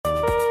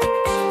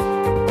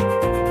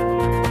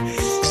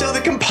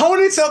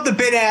components of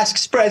the bid-ask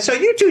spread. So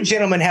you two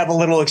gentlemen have a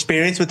little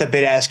experience with the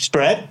bid-ask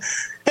spread.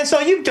 And so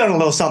you've done a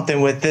little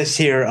something with this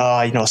here,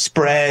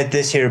 spread,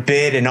 this here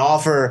bid and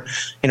offer,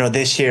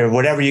 this here,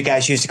 whatever you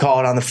guys used to call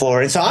it on the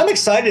floor. And so I'm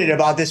excited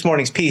about this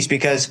morning's piece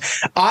because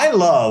I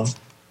love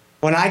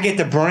when I get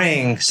to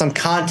bring some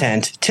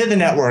content to the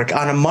network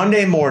on a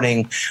Monday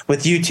morning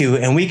with you two,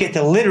 and we get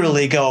to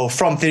literally go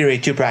from theory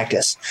to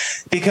practice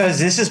because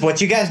this is what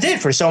you guys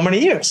did for so many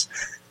years.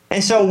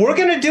 And so we're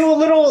going to do a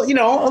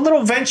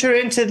little venture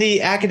into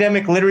the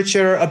academic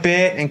literature a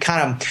bit and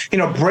kind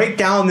of, break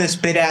down this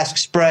bid-ask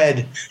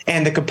spread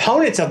and the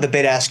components of the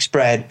bid-ask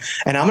spread.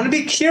 And I'm going to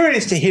be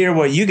curious to hear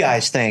what you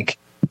guys think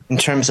in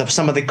terms of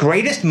some of the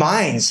greatest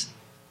minds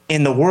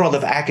in the world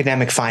of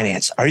academic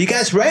finance. Are you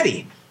guys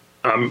ready?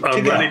 I'm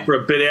ready for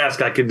a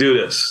bid-ask. I can do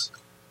this.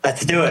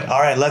 Let's do it.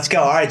 All right, let's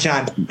go. All right,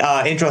 John,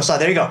 intro slide.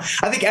 There you go.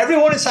 I think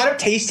everyone inside of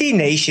Tasty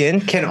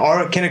Nation can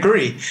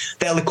agree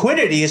that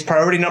liquidity is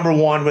priority number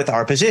one with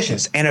our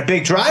positions. And a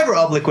big driver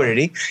of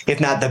liquidity,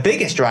 if not the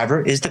biggest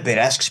driver, is the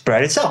bid-ask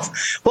spread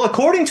itself. Well,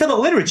 according to the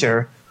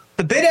literature,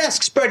 the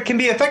bid-ask spread can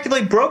be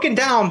effectively broken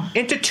down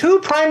into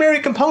two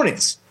primary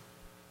components.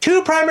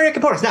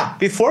 Now,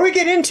 before we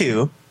get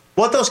into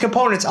what those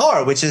components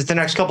are, which is the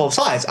next couple of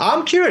slides,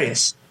 I'm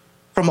curious,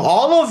 from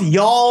all of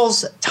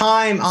y'all's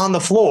time on the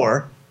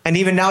floor, and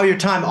even now your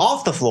time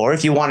off the floor,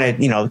 if you want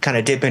to, kind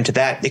of dip into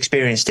that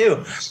experience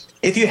too,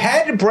 if you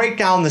had to break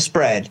down the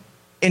spread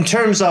in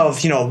terms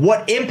of,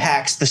 what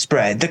impacts the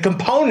spread, the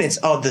components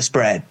of the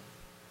spread,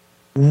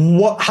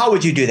 how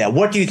would you do that?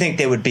 What do you think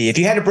they would be if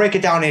you had to break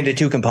it down into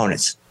two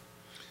components?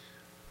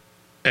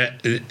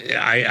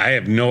 I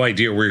have no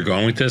idea where you're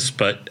going with this,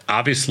 but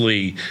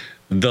obviously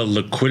the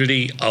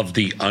liquidity of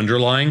the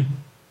underlying.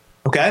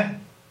 Okay.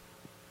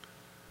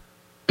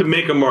 To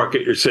make a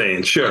market, you're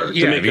saying, sure.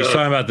 Yeah, if you're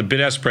talking about the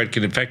bid-ask spread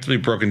can effectively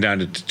be broken down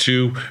into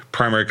two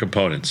primary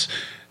components: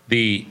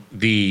 the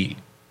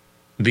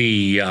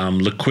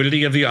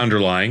liquidity of the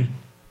underlying,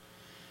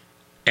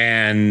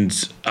 and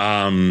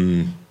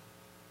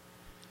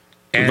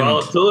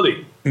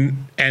volatility,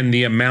 and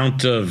the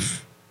amount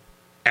of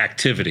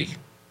activity.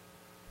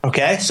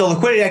 Okay, so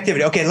liquidity,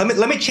 activity. Okay,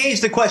 let me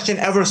change the question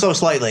ever so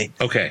slightly.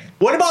 Okay.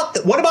 What about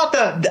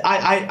the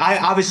I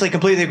obviously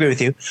completely agree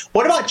with you.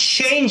 What about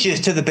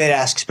changes to the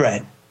bid-ask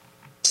spread?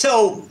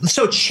 So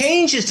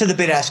changes to the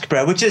bid-ask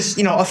spread, which is,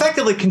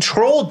 effectively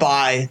controlled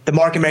by the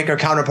market maker,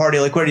 counterparty,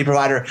 liquidity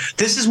provider.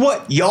 This is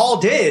what y'all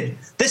did.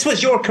 This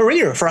was your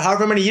career for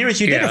however many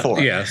years you did it for.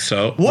 Yeah,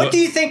 so what do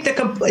you think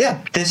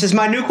this is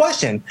my new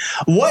question.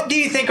 What do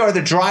you think are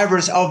the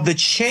drivers of the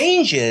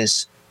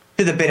changes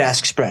to the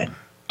bid-ask spread?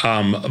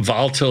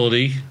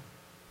 Volatility,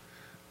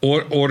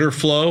 or order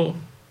flow,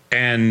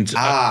 and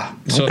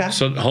so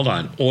hold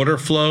on. Order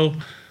flow,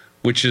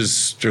 which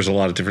is, there's a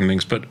lot of different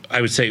things, but I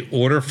would say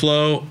order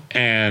flow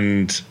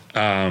and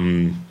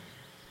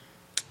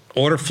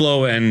order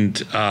flow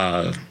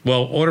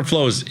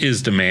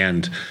is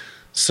demand.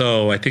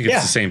 So I think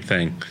it's the same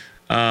thing.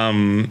 I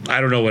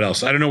don't know what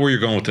else. I don't know where you're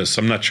going with this.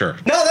 I'm not sure.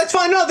 No, that's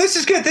fine. No, this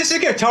is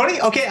good.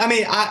 Tony. Okay. I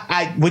mean,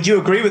 I would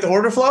you agree with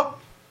order flow?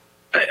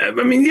 I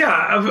mean,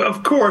 yeah,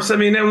 of course. I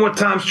mean, and what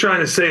Tom's trying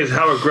to say is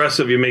how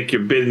aggressive you make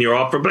your bid and your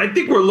offer. But I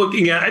think you're going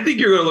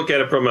to look at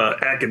it from an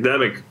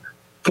academic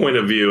point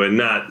of view and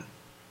not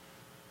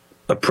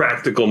a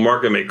practical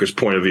market maker's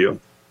point of view.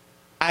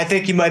 I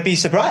think you might be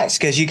surprised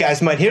because you guys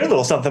might hear a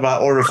little something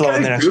about order flow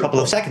in the next couple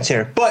of seconds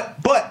here. But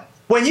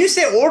when you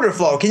say order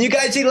flow, can you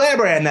guys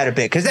elaborate on that a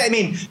bit? Because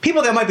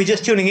people that might be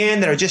just tuning in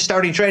that are just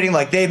starting trading,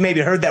 like they've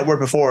maybe heard that word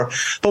before.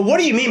 But what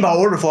do you mean by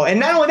order flow? And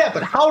not only that,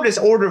 but how does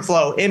order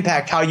flow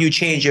impact how you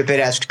change your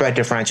bid-ask spread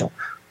differential?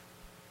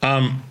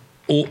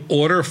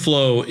 Order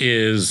flow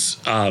is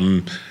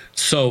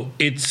so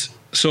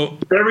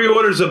every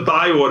order is a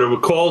buy order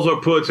with calls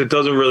or puts. It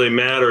doesn't really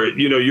matter.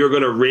 You're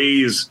going to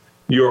raise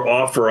your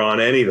offer on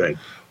anything.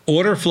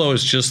 Order flow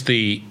is just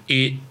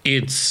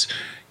it's.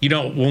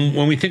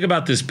 When we think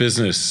about this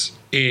business,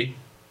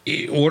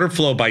 order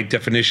flow by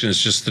definition is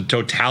just the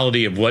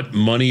totality of what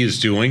money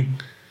is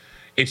doing.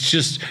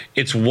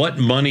 It's what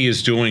money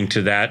is doing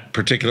to that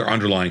particular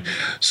underlying.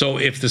 So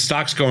if the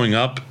stock's going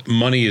up,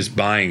 money is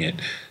buying it.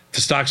 If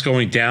the stock's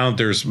going down,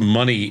 there's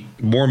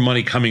more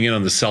money coming in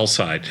on the sell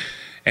side.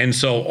 And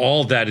so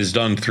all that is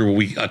done through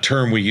a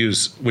term we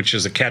use, which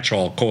is a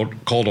catch-all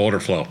called order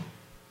flow.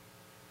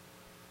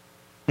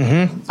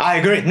 Mm-hmm. I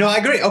agree. No, I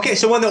agree. Okay,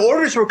 so when the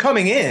orders were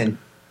coming in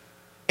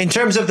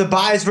terms of the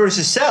buys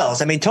versus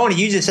sells, I mean, Tony,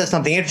 you just said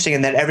something interesting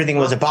in that everything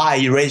was a buy,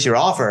 you raise your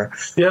offer.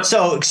 Yeah.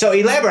 So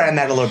elaborate on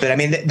that a little bit. I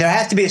mean, there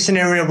has to be a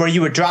scenario where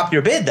you would drop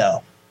your bid,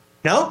 though.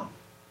 No?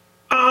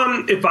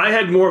 If I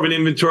had more of an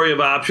inventory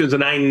of options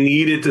and I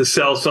needed to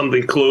sell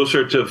something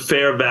closer to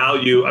fair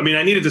value, I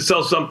needed to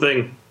sell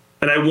something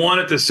and I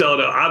wanted to sell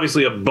it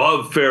obviously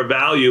above fair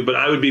value, but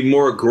I would be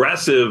more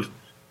aggressive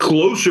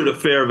closer to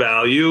fair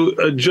value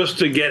just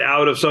to get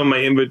out of some of my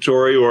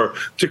inventory or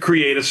to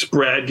create a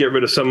spread, get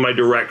rid of some of my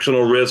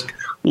directional risk,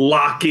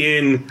 lock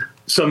in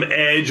some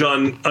edge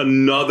on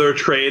another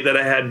trade that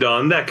I had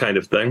done, that kind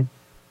of thing.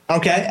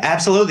 Okay,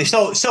 absolutely.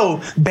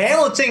 So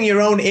balancing your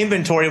own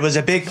inventory was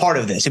a big part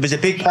of this. It was a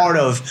big part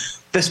of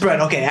the spread.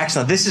 Okay,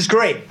 excellent. This is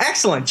great.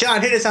 Excellent.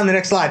 John, hit us on the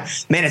next slide.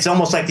 Man, it's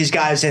almost like these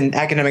guys in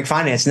academic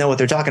finance know what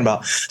they're talking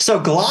about. So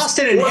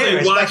Gloston and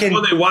Harris.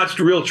 They watched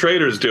real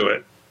traders do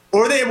it.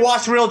 Or they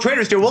watched real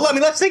traders do it. Well,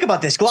 let's think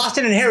about this.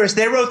 Gloston and Harris,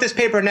 they wrote this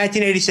paper in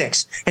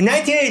 1986. In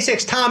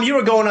 1986, Tom, you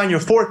were going on your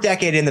 4th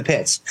decade in the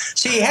pits.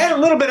 So you had a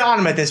little bit on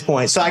them at this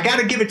point. So I got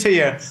to give it to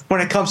you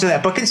when it comes to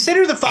that. But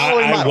consider the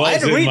following model. I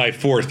was in my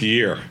 4th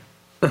year.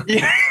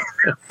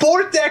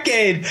 4th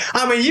decade.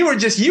 I mean, you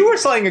were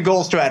slinging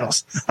gold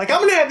straddles. Like, I'm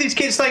going to have these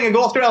kids slinging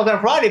gold straddles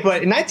on Friday,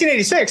 but in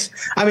 1986,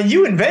 I mean,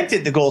 you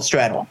invented the gold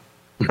straddle.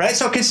 Right,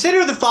 so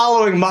consider the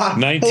following model.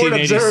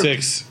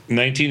 1986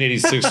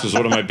 was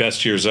one of my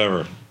best years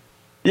ever.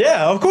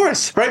 Yeah, of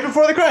course, right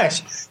before the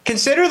crash.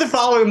 Consider the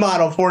following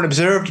model for an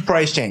observed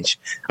price change.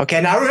 Okay,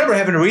 now I remember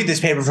having to read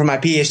this paper for my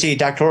PhD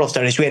doctoral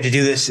studies. We had to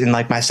do this in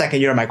like my 2nd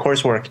year of my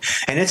coursework,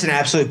 and it's an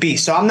absolute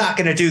beast. So I'm not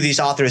going to do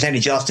these authors any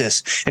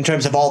justice in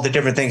terms of all the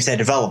different things they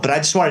developed, but I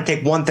just want to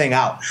take one thing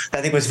out that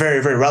I think was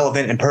very, very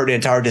relevant and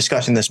pertinent to our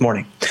discussion this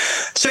morning.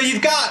 So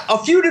you've got a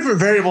few different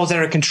variables that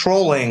are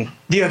controlling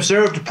the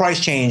observed price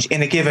change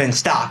in a given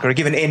stock or a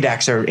given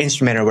index or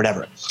instrument or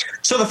whatever.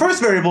 So the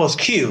first variable is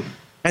Q.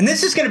 And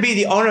this is going to be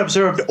the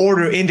unobserved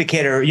order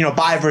indicator,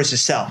 buy versus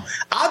sell.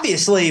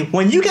 Obviously,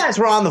 when you guys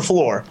were on the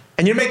floor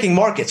and you're making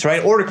markets,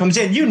 right, order comes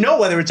in, you know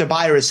whether it's a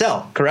buy or a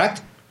sell,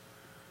 correct?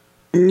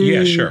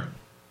 Yeah, sure.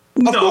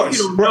 Of course.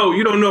 You don't know.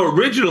 You don't know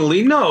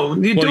originally. No,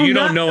 you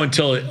don't know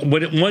until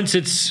once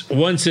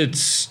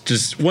it's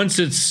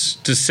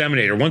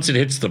disseminated, or once it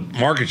hits the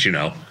market,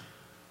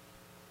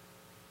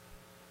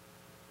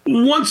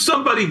 Once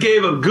somebody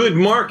gave a good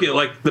market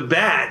like the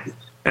bad,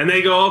 and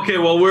they go, okay,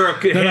 well, we're a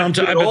I'm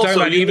talking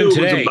about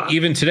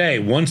even today,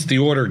 once the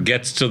order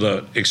gets to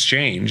the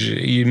exchange,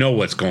 you know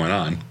what's going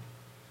on.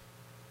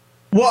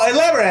 Well,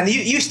 elaborate on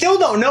you still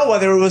don't know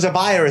whether it was a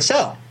buy or a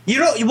sell. You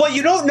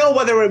don't know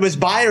whether it was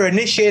buyer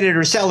initiated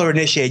or seller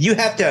initiated. You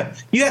have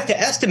to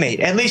estimate.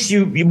 At least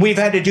we've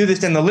had to do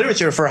this in the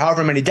literature for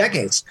however many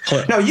decades.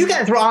 Correct. No, you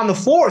guys were on the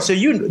floor, so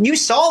you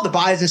saw the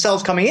buys and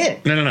sells coming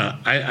in. No.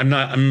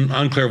 I'm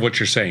unclear of what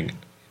you're saying.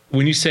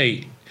 When you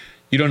say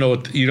you don't know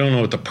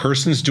what the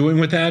person's doing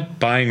with that,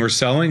 buying or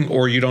selling,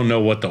 or you don't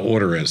know what the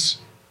order is.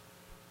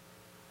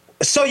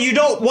 So you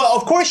don't. Well,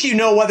 of course you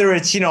know whether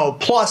it's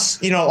plus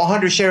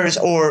 100 shares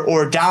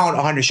or down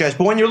 100 shares.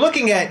 But when you're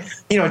looking at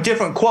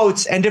different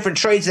quotes and different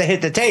trades that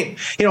hit the tape,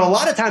 a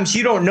lot of times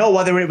you don't know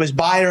whether it was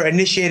buyer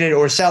initiated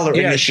or seller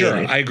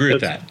initiated. Yeah, sure. I agree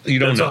with that. You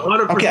don't know.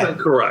 That's 100%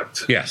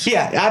 correct. Yes.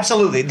 Yeah,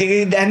 absolutely.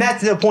 And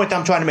that's the point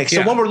I'm trying to make.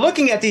 So when we're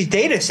looking at these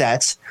data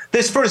sets,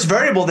 this first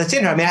variable that's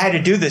in here, I mean, I had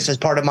to do this as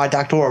part of my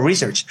doctoral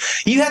research.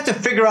 You have to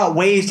figure out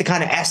ways to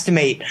kind of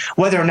estimate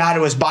whether or not it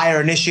was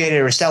buyer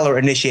initiated or seller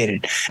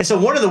initiated. And so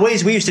one of the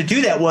ways we used to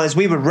do that was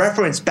we would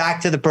reference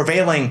back to the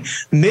prevailing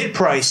mid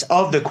price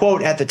of the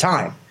quote at the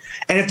time.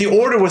 And if the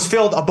order was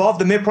filled above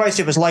the mid price,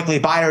 it was likely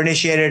buyer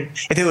initiated.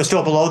 If it was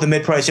filled below the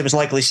mid price, it was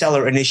likely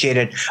seller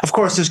initiated. Of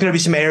course, there's going to be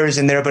some errors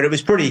in there, but it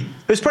was pretty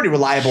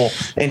reliable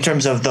in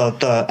terms of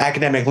the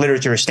academic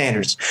literature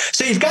standards.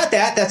 So you've got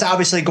that. That's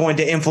obviously going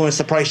to influence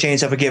the price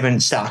change of a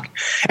given stock.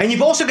 And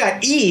you've also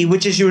got E,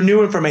 which is your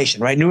new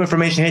information, right? New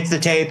information hits the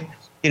tape.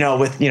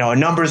 With a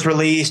numbers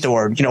released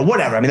or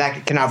whatever. I mean,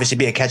 that can obviously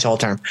be a catch-all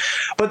term.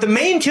 But the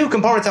main two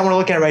components I want to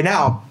look at right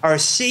now are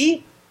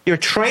C, your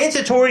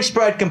transitory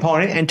spread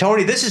component. And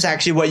Tony, this is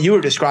actually what you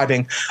were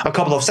describing a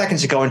couple of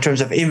seconds ago in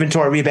terms of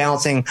inventory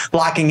rebalancing,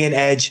 locking in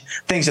edge,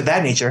 things of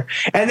that nature.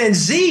 And then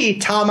Z,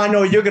 Tom, I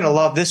know you're going to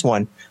love this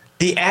one.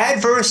 The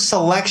adverse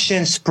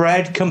selection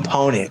spread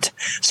component.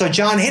 So,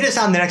 John, hit us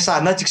on the next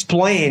slide. Let's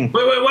explain.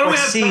 Wait. Why don't we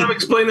have Tom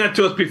explain that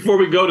to us before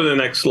we go to the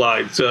next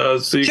slide?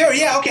 Sure.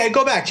 Yeah. Okay.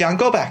 Go back, John.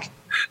 Go back.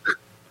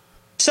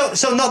 So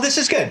no, this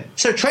is good.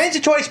 So,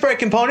 transitory spread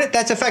component.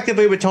 That's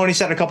effectively what Tony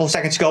said a couple of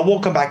seconds ago. We'll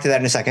come back to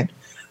that in a second.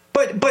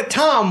 But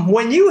Tom,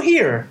 when you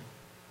hear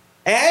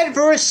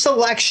adverse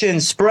selection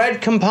spread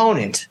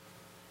component,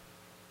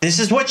 this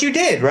is what you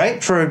did,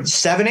 right? For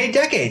 7-8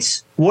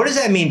 decades. What does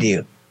that mean to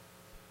you?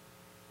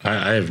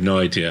 I have no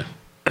idea.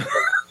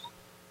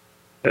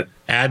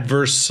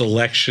 Adverse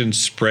selection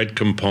spread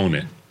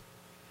component.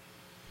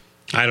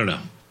 I don't know.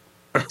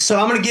 So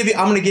I'm gonna give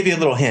you a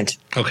little hint.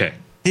 Okay.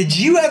 Did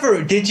you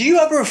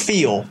ever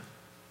feel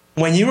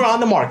when you were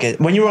on the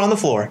market, when you were on the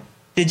floor,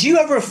 did you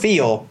ever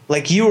feel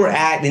like you were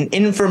at an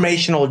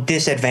informational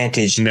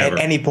disadvantage Never.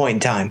 at any point in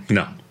time?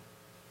 No.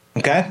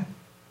 Okay.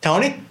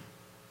 Tony?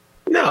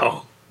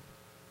 No.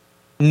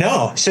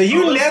 No. So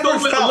you never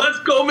felt. Unless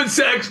Goldman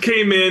Sachs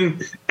came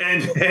in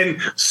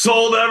and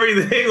sold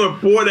everything or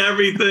bought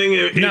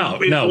everything. No,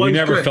 we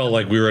never felt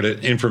like we were at an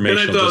informational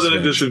disadvantage. And I thought it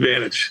a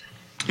disadvantage.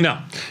 No,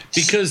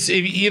 because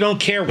you don't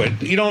care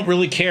you don't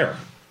really care.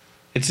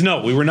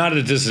 We were not at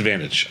a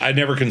disadvantage. I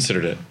never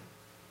considered it.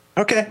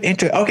 Okay.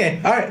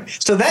 Okay. All right.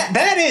 So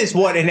that is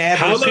what an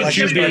adverse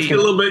selection spread. You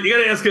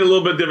got to ask it a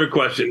little bit different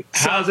question.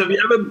 Have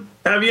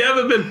you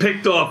ever been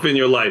picked off in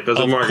your life as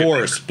a market? Of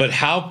course, but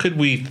how could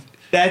we?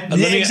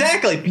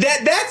 Exactly.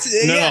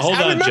 That's yes. Hold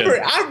I on, remember.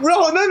 Jim.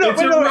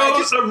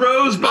 A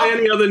rose by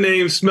any other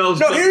name smells.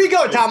 No, here you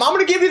go, Tom. I'm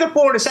going to give you the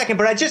floor in a second,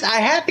 but I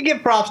have to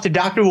give props to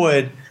Dr.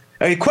 Wood.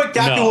 A quick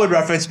Dr. Wood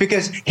reference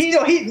because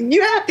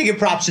you have to give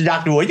props to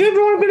Dr. Wood. You don't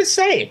know what I'm going to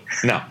say.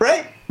 No.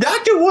 Right?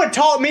 Dr. Wood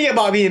taught me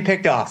about being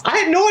picked off. I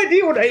had no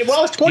idea I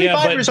was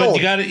 25 years old.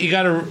 You got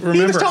to remember.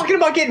 He was talking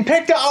about getting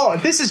picked off. Oh,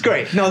 this is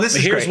great. No, this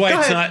is great.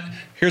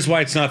 Here's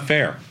why it's not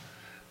fair.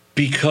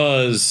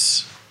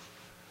 Because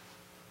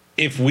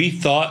if we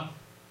thought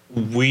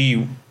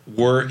we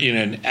were in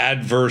an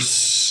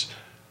adverse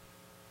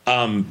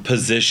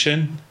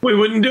position, we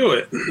wouldn't do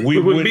it. We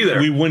wouldn't be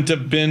there. We wouldn't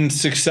have been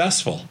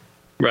successful.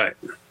 Right.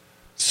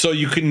 So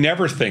you can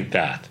never think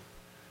that.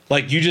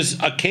 Like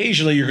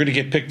occasionally you're going to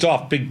get picked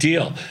off, big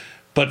deal.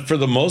 But for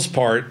the most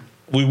part,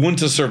 we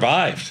wouldn't have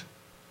survived.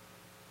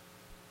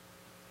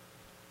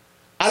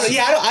 I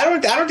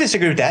don't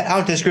disagree with that. I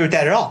don't disagree with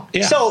that at all.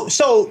 Yeah.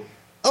 So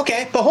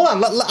okay, but hold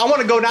on. I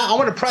want to go down. I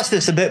want to press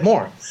this a bit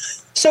more.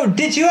 So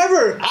did you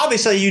ever,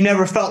 obviously you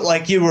never felt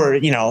like you were,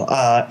 at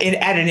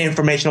an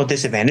informational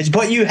disadvantage,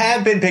 but you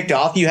have been picked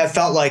off. You have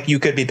felt like you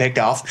could be picked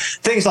off,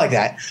 things like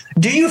that.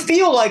 Do you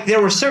feel like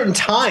there were certain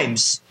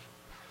times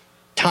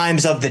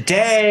of the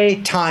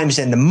day, times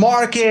in the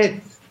market,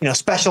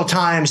 special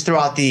times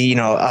throughout the,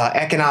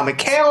 economic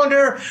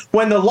calendar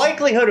when the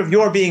likelihood of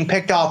your being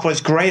picked off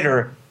was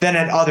greater than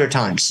at other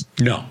times?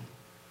 No.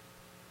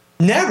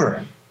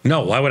 Never.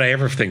 No. Why would I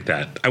ever think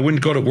that? I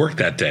wouldn't go to work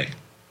that day.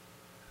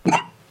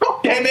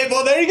 Okay,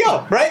 well, there you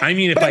go, right? I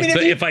mean,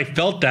 if I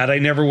felt that, I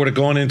never would have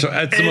gone into.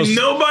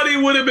 Nobody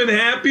would have been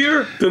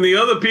happier than the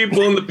other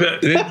people in the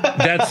pit.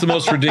 That's the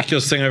most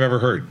ridiculous thing I've ever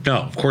heard. No,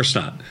 of course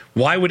not.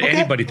 Why would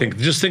anybody think?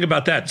 Just think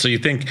about that. So you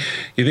think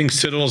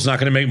Citadel's not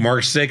going to make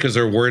marks today because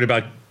they're worried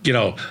about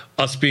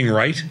us being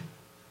right?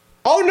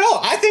 Oh no,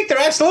 I think they're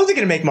absolutely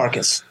going to make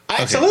markets.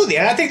 Absolutely,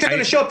 and I think they're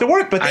going to show up to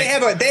work. But they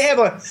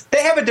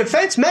have a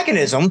defense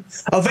mechanism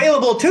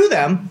available to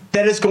them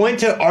that is going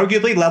to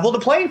arguably level the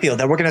playing field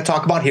that we're going to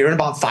talk about here in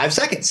about 5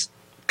 seconds.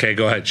 Okay,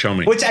 go ahead, show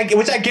me. Which I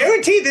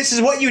guarantee this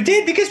is what you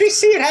did because we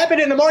see it happen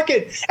in the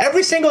market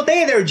every single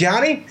day there,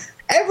 Johnny.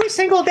 Every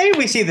single day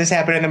we see this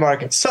happen in the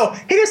market. So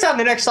hit us on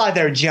the next slide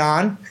there,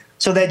 John,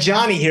 so that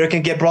Johnny here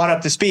can get brought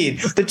up to speed.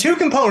 The two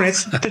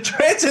components, the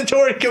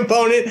transitory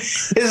component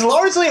is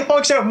largely a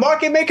function of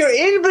market maker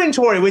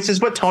inventory, which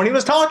is what Tony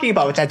was talking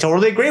about, which I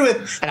totally agree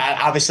with. And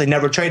I obviously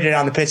never traded it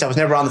on the pitch. I was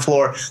never on the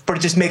floor, but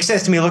it just makes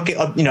sense to me looking,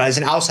 as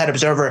an outside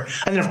observer.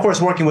 And then, of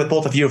course, working with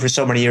both of you for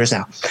so many years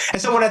now.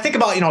 And so when I think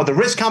about, the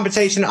risk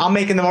compensation I'm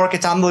making the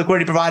markets, I'm the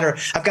liquidity provider.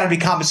 I've got to be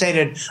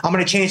compensated. I'm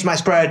going to change my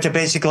spread to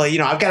basically,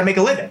 I've got to make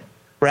a living.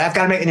 Right, I've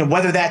got to make,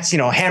 whether that's,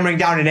 hammering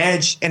down an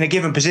edge in a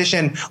given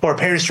position or a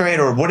pairs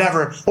trade or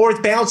whatever, or it's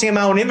balancing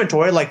my own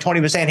inventory. Like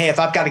Tony was saying, hey, if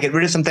I've got to get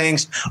rid of some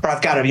things or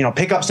I've got to,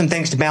 pick up some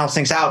things to balance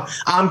things out,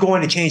 I'm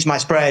going to change my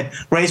spread,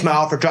 raise my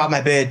offer, drop my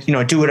bid,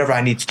 do whatever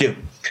I need to do.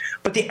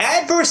 But the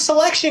adverse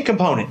selection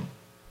component.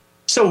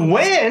 So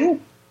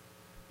when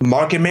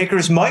market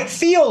makers might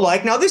feel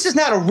like, now this is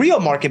not a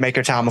real market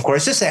maker, Tom, of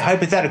course, this is a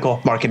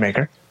hypothetical market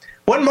maker.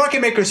 When market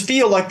makers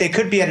feel like they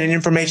could be at an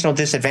informational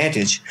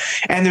disadvantage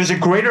and there's a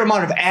greater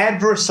amount of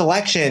adverse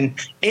selection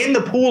in the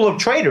pool of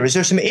traders,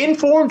 there's some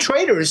informed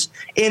traders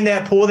in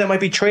that pool that might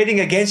be trading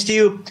against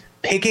you,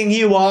 picking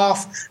you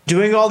off,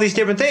 doing all these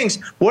different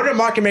things. What are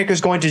market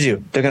makers going to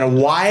do? They're going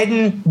to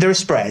widen their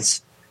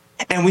spreads.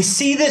 And we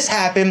see this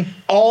happen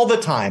all the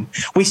time.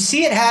 We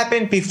see it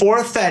happen before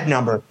a Fed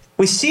number.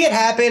 We see it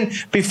happen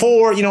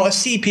before, a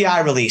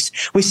CPI release.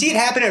 We see it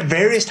happen at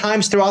various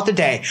times throughout the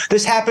day.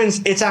 This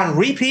happens, it's on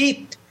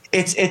repeat.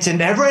 It's a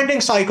never-ending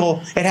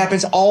cycle. It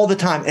happens all the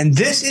time. And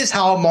this is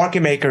how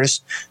market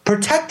makers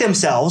protect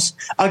themselves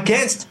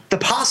against the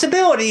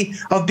possibility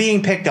of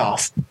being picked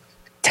off.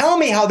 Tell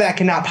me how that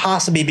cannot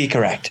possibly be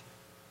correct.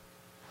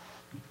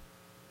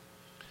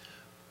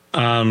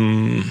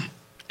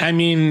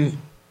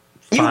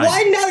 You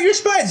widened out your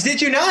spreads, did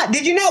you not?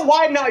 Did you not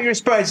widen out your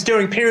spreads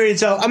during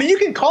periods of, you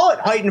can call it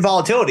heightened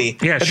volatility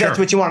if that's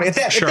what you want. If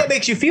that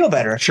makes you feel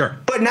better. Sure.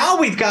 But now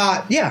we've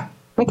got,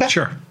 okay.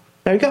 Sure.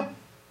 There you go.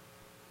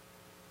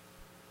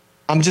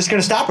 I'm just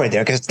going to stop right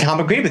there because Tom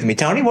agreed with me.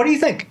 Tony, what do you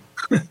think?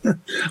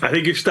 I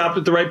think you stopped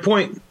at the right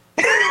point.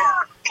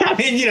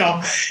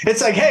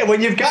 It's like, hey,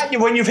 when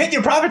you've hit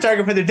your profit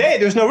target for the day,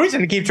 there's no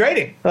reason to keep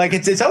trading. Like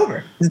it's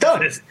over. It's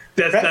done.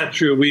 That's right? Not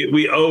true.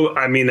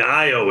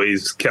 I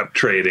always kept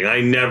trading.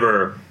 I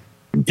never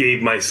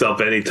gave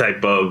myself any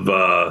type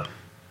of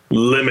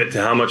limit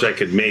to how much I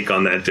could make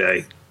on that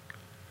day.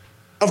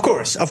 Of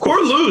course. Or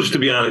lose, to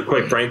be honest,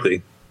 quite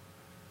frankly.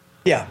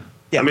 Yeah.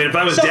 If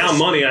I was down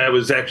money, I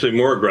was actually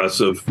more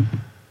aggressive.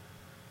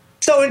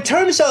 So in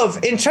terms of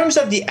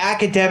the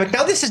academic,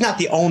 now this is not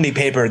the only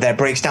paper that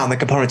breaks down the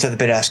components of the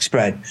bid-ask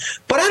spread,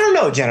 but I don't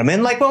know,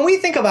 gentlemen. Like when we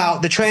think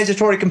about the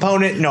transitory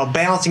component,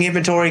 balancing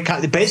inventory,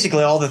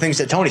 basically all the things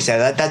that Tony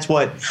said. That's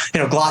what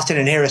Gloston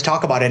and Harris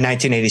talk about in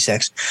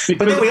 1986. Because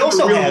but then we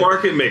also have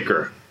market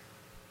maker.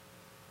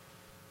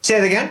 Say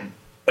that again.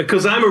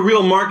 Because I'm a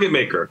real market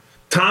maker.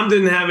 Tom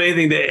didn't have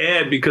anything to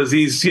add because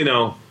he's a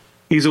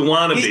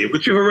wannabe,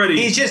 which you've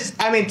already. He's just,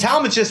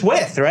 Tom is just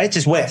with, right?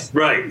 Just with.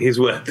 Right, he's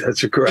with.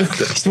 That's correct.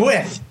 He's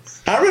with.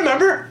 I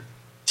remember.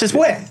 Just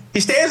with. He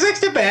stands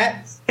next to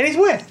Bat, and he's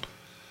with.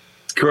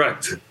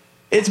 Correct.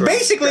 It's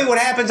basically what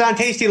happens on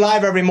Tasty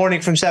Live every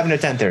morning from 7 to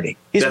 10:30.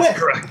 He's That's with.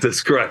 correct.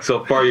 That's correct.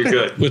 So far, you're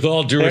good. With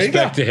all due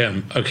respect to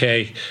him,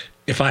 okay,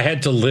 if I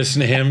had to listen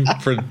to him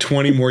for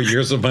 20 more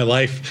years of my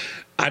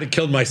life, I'd have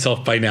killed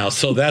myself by now.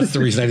 So that's the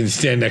reason I didn't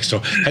stand next to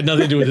him. Had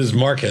nothing to do with his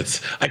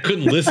markets. I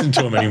couldn't listen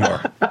to him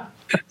anymore.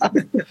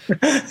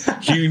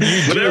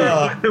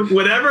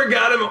 Whatever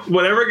got him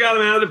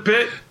out of the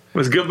pit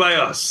was good by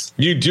us.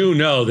 You do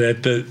know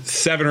that the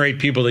 7 or 8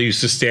 people that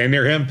used to stand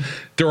near him,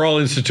 they're all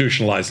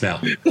institutionalized now.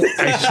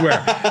 I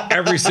swear,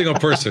 every single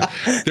person.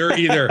 They're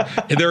either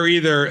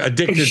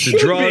addicted to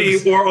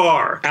drugs or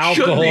are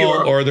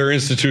alcohol, or they're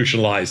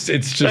institutionalized.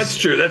 It's just that's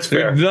true. That's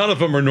fair. None of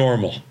them are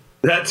normal.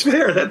 That's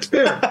fair. That's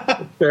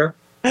fair.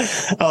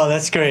 Oh,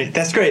 that's great.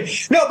 That's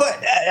great. No,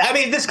 but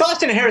this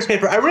Gostin and Harris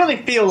paper, I really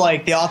feel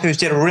like the authors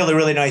did a really,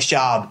 really nice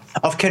job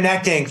of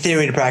connecting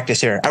theory to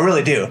practice here. I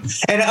really do.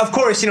 And of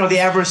course, the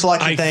average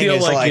selection thing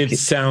is like. I feel like it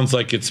sounds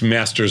like it's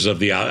masters of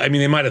the.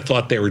 They might have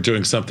thought they were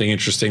doing something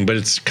interesting, but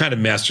it's kind of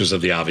masters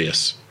of the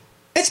obvious.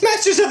 It's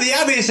masters of the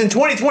obvious in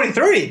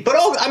 2023. But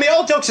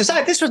all jokes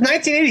aside, this was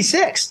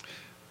 1986.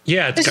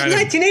 Yeah, this is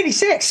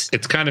 1986.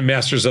 It's kind of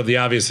masters of the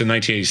obvious in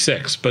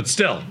 1986, but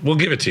still, we'll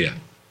give it to you.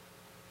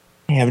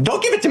 Yeah,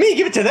 don't give it to me.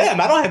 Give it to them.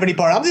 I don't have any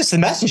part. I'm just the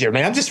messenger,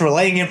 man. I'm just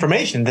relaying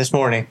information this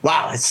morning.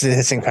 Wow,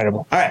 it's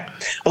incredible. All right.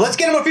 Well, let's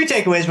get them a few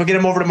takeaways. We'll get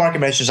them over to market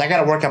measures. I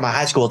got to work on my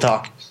high school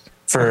talk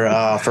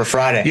for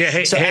Friday. Yeah.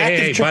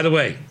 Hey. By the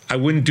way, I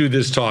wouldn't do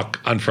this talk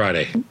on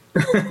Friday.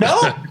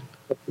 No.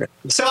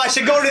 So I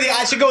should go with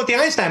the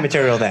Einstein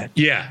material then.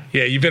 Yeah.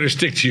 You better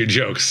stick to your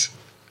jokes.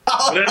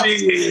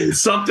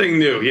 Something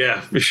new, yeah,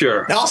 for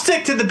sure. I'll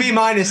stick to the B-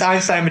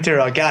 Einstein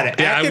material. Got it.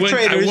 Yeah,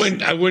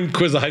 I wouldn't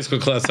quiz a high school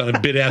class on a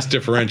bid-ask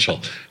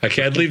differential.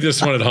 Okay, I'd leave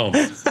this one at home.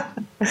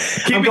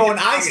 I'm going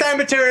Einstein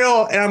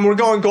material, and we're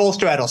going gold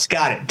straddles.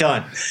 Got it.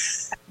 Done.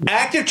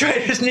 Active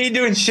traders need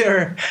to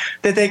ensure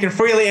that they can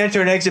freely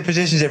enter and exit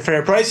positions at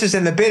fair prices,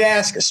 and the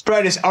bid-ask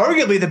spread is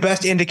arguably the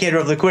best indicator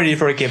of liquidity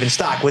for a given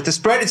stock, with the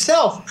spread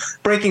itself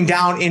breaking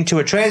down into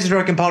a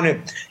transitory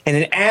component and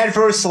an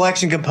adverse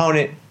selection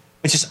component,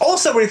 which is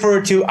also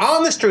referred to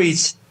on the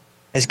streets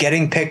as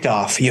getting picked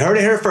off. You heard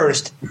it here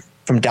first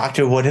from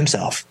Dr. Wood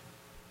himself.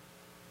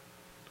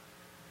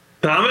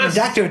 Thomas?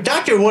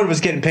 Dr. Wood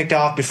was getting picked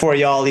off before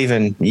you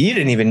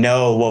didn't even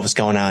know what was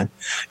going on.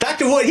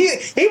 Dr. Wood, he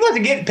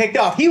wasn't getting picked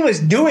off. He was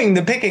doing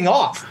the picking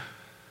off.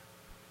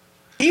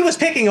 He was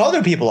picking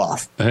other people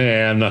off.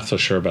 Hey, I'm not so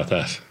sure about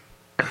that.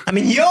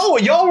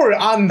 Y'all were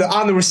on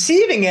the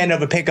receiving end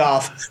of a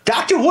pickoff.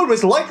 Dr. Wood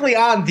was likely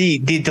on the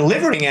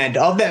delivering end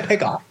of that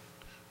pickoff.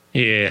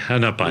 Yeah,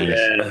 I'm not buying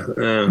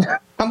it.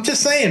 I'm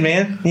just saying,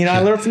 man. I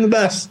learned from the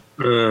best.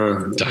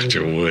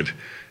 Dr. Wood.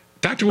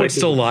 Dr. Wood's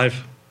still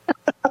alive?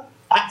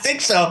 I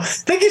think so. I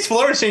think he's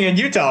flourishing in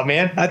Utah,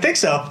 man. I think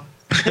so.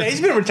 Yeah,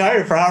 he's been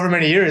retired for however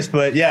many years,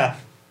 but yeah.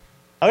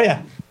 Oh,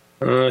 yeah.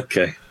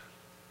 Okay.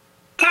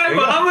 All right,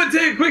 well, I'm going to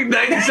take a quick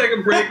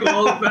 90-second break.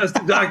 All the best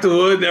to Dr.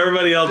 Wood and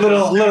everybody else.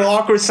 Little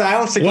awkward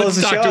silence to close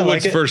the show. What's Dr.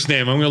 Wood's first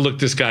name? I'm going to look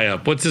this guy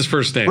up. What's his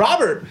first name?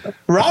 Robert.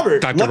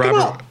 Dr. Look Robert. him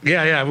up.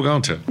 Yeah, we're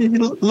going to.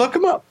 Look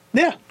him up.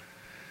 Yeah.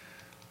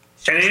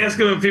 And ask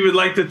him if he would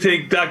like to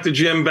take Dr.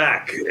 Jim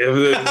back.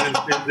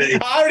 I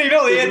already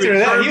know the answer to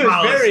that. He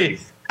was very...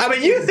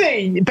 you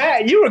think,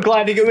 Pat, you were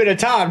glad to get rid of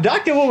Tom.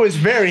 Dr. Wood was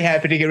very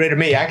happy to get rid of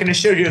me. I can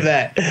assure you of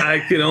that. I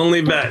could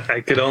only bet.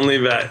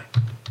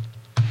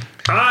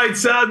 All right,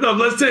 sound up.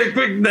 Let's take a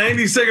quick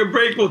 90-second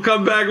break. We'll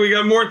come back. We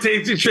got more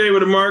Tasty Trade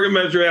with a market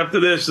measure after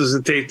this. This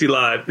is Tasty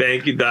Live.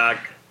 Thank you, Doc.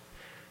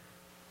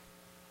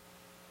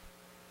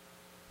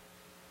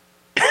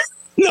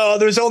 No,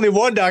 there's only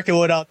one Dr.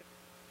 Wood out there.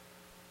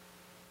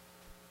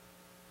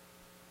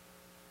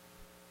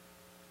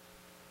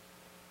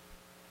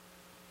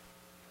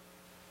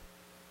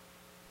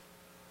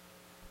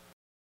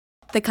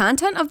 The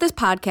content of this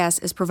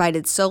podcast is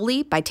provided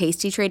solely by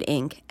Tasty Trade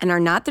Inc. and are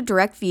not the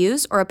direct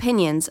views or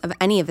opinions of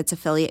any of its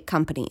affiliate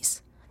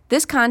companies.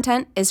 This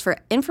content is for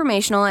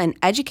informational and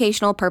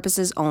educational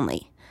purposes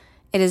only.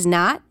 It is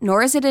not,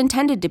 nor is it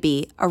intended to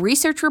be, a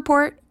research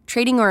report,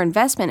 trading or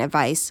investment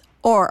advice,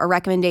 or a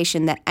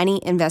recommendation that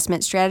any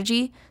investment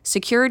strategy,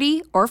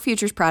 security, or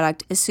futures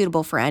product is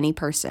suitable for any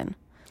person.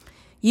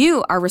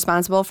 You are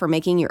responsible for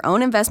making your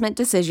own investment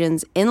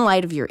decisions in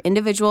light of your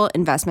individual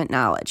investment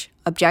knowledge,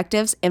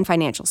 objectives, and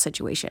financial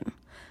situation.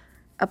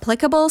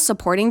 Applicable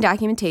supporting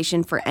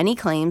documentation for any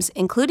claims,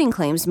 including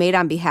claims made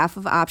on behalf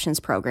of options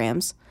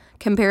programs,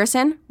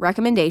 comparison,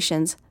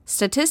 recommendations,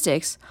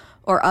 statistics,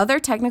 or other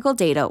technical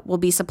data will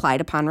be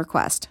supplied upon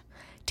request.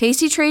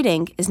 Tasty Trade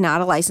Inc. is not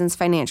a licensed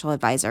financial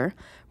advisor,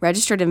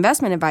 registered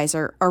investment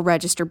advisor, or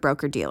registered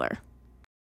broker-dealer.